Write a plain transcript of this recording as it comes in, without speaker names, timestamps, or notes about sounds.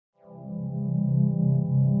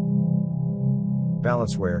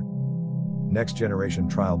BalanceWare, next-generation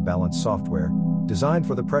trial balance software, designed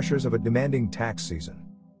for the pressures of a demanding tax season.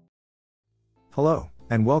 Hello,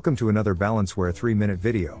 and welcome to another BalanceWare 3-minute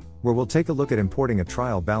video, where we'll take a look at importing a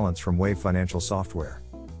trial balance from Wave financial software.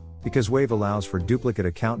 Because Wave allows for duplicate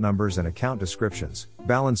account numbers and account descriptions,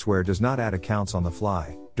 BalanceWare does not add accounts on the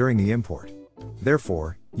fly during the import.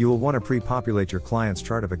 Therefore, you will want to pre-populate your client's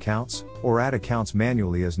chart of accounts, or add accounts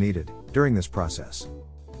manually as needed during this process.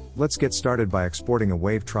 Let's get started by exporting a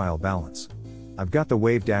Wave trial balance. I've got the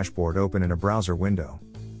Wave dashboard open in a browser window.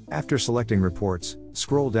 After selecting Reports,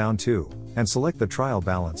 scroll down to, and select the trial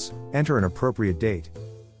balance, enter an appropriate date,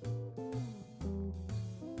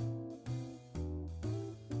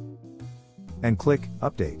 and click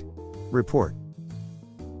Update Report.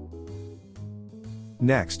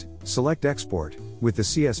 Next, select Export with the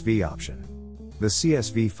CSV option. The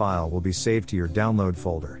CSV file will be saved to your download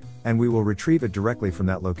folder, and we will retrieve it directly from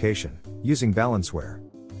that location, using BalanceWare.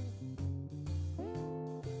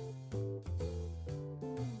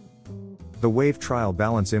 The Wave Trial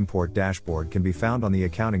Balance Import dashboard can be found on the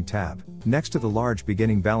Accounting tab, next to the large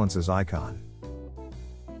Beginning Balances icon.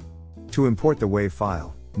 To import the Wave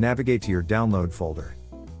file, navigate to your download folder,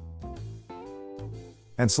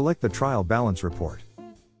 and select the Trial Balance Report.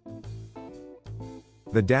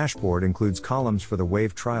 The dashboard includes columns for the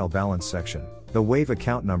Wave Trial Balance section, the Wave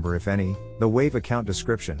account number if any, the Wave account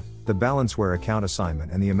description, the BalanceWare account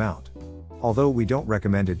assignment and the amount. Although we don't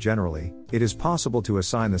recommend it generally, it is possible to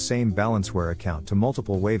assign the same BalanceWare account to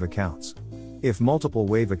multiple Wave accounts. If multiple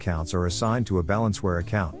Wave accounts are assigned to a BalanceWare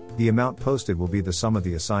account, the amount posted will be the sum of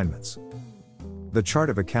the assignments. The chart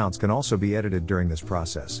of accounts can also be edited during this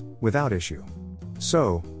process, without issue.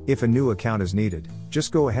 So, if a new account is needed,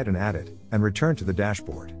 just go ahead and add it, and return to the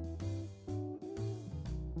dashboard.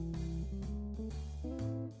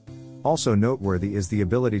 Also noteworthy is the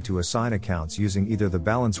ability to assign accounts using either the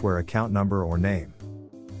BalanceWare account number or name.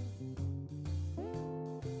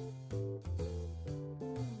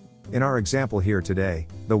 In our example here today,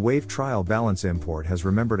 the Wave Trial Balance import has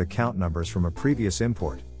remembered account numbers from a previous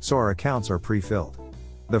import, so our accounts are pre-filled.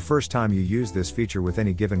 The first time you use this feature with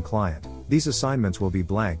any given client, these assignments will be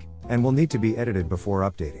blank, and will need to be edited before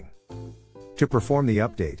updating. To perform the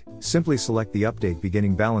update, simply select the Update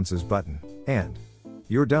Beginning Balances button, and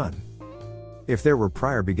you're done. If there were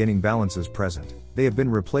prior beginning balances present, they have been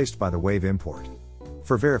replaced by the Wave import.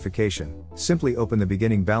 For verification, simply open the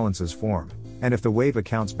Beginning Balances form, and if the Wave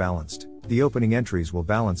account's balanced, the opening entries will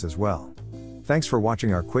balance as well. Thanks for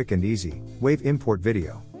watching our quick and easy Wave import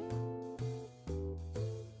video.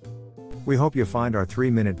 We hope you find our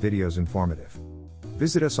 3-minute videos informative.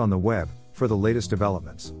 Visit us on the web for the latest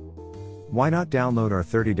developments. Why not download our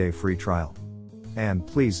 30-day free trial? And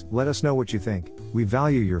please, let us know what you think. We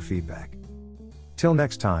value your feedback. Till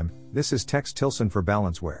next time, this is Tex Tilson for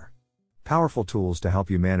BalanceWare. Powerful tools to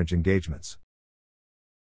help you manage engagements.